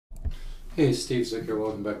Hey, Steve Zick here.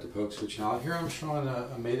 Welcome back to Pokes Channel. Here I'm showing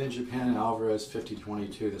a made in Japan Alvarez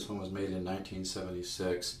 5022. This one was made in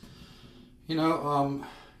 1976.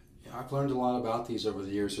 I've learned a lot about these over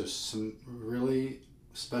the years. There's some really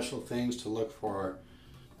special things to look for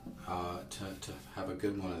to have a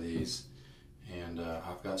good one of these. And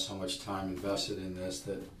I've got so much time invested in this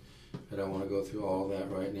that I don't want to go through all of that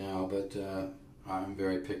right now. But I'm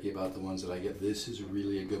very picky about the ones that I get. This is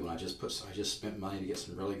really a good one. I just spent money to get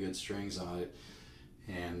some really good strings on it,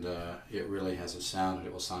 and it really has a sound, and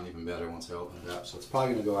it will sound even better once I open it up. So it's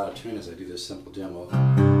probably going to go out of tune as I do this simple demo.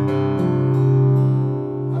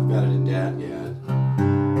 I've got it in Dadgad.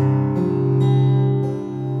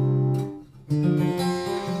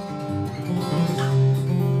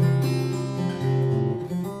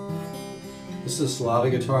 This is a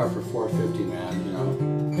Slavic guitar for 450, man. You know.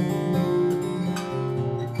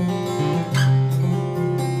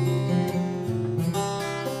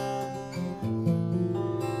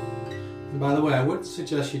 By the way, I wouldn't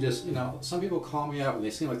suggest you just, some people call me up and they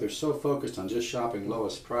seem like they're so focused on just shopping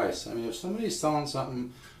lowest price. I mean, if somebody's selling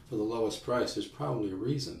something for the lowest price, there's probably a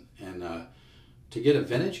reason. And to get a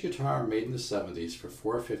vintage guitar made in the 70s for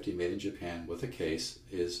 $450 made in Japan with a case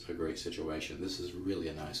is a great situation. This is really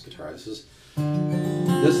a nice guitar. This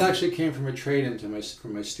actually came from a trade-in from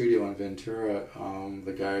my studio in Ventura.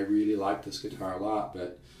 The guy really liked this guitar a lot,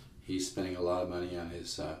 but he's spending a lot of money on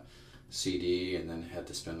his CD and then had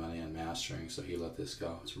to spend money on mastering, so he let this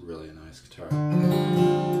go. It's really a nice guitar.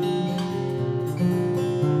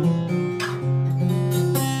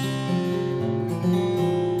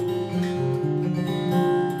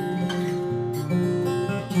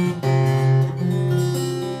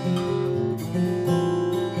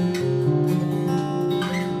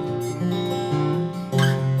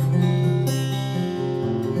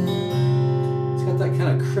 It's got that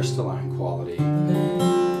kind of crystalline quality.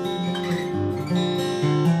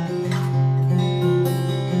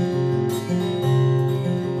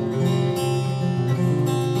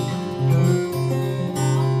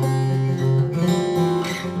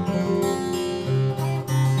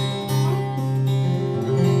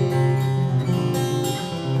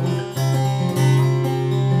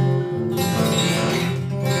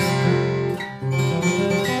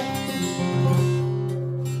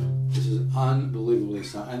 Unbelievably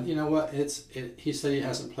sound. And you know what? He said he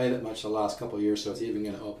hasn't played it much the last couple of years, so it's even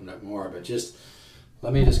going to open up more. But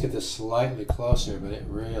let me just get this slightly closer. But it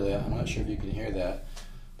really, I'm not sure if you can hear that,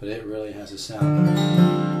 but it really has a sound.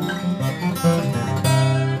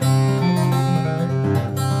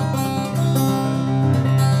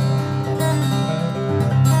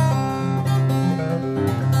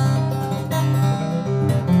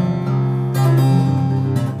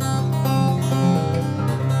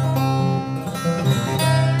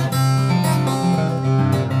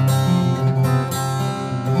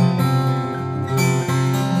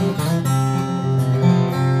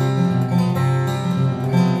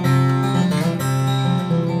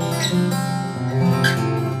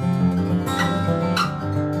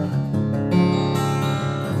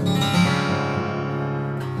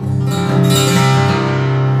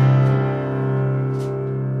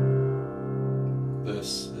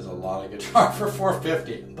 This is a lot of guitar for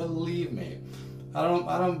 $450. Believe me, I don't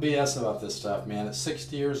BS about this stuff, man. At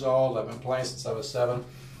 60 years old, I've been playing since I was 7.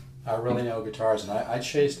 I really know guitars, and I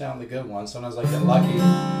chase down the good ones. Sometimes I get lucky,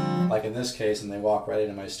 like in this case, and they walk right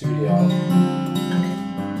into my studio.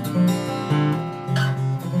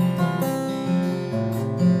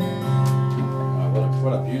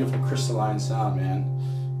 What a beautiful crystalline sound, man.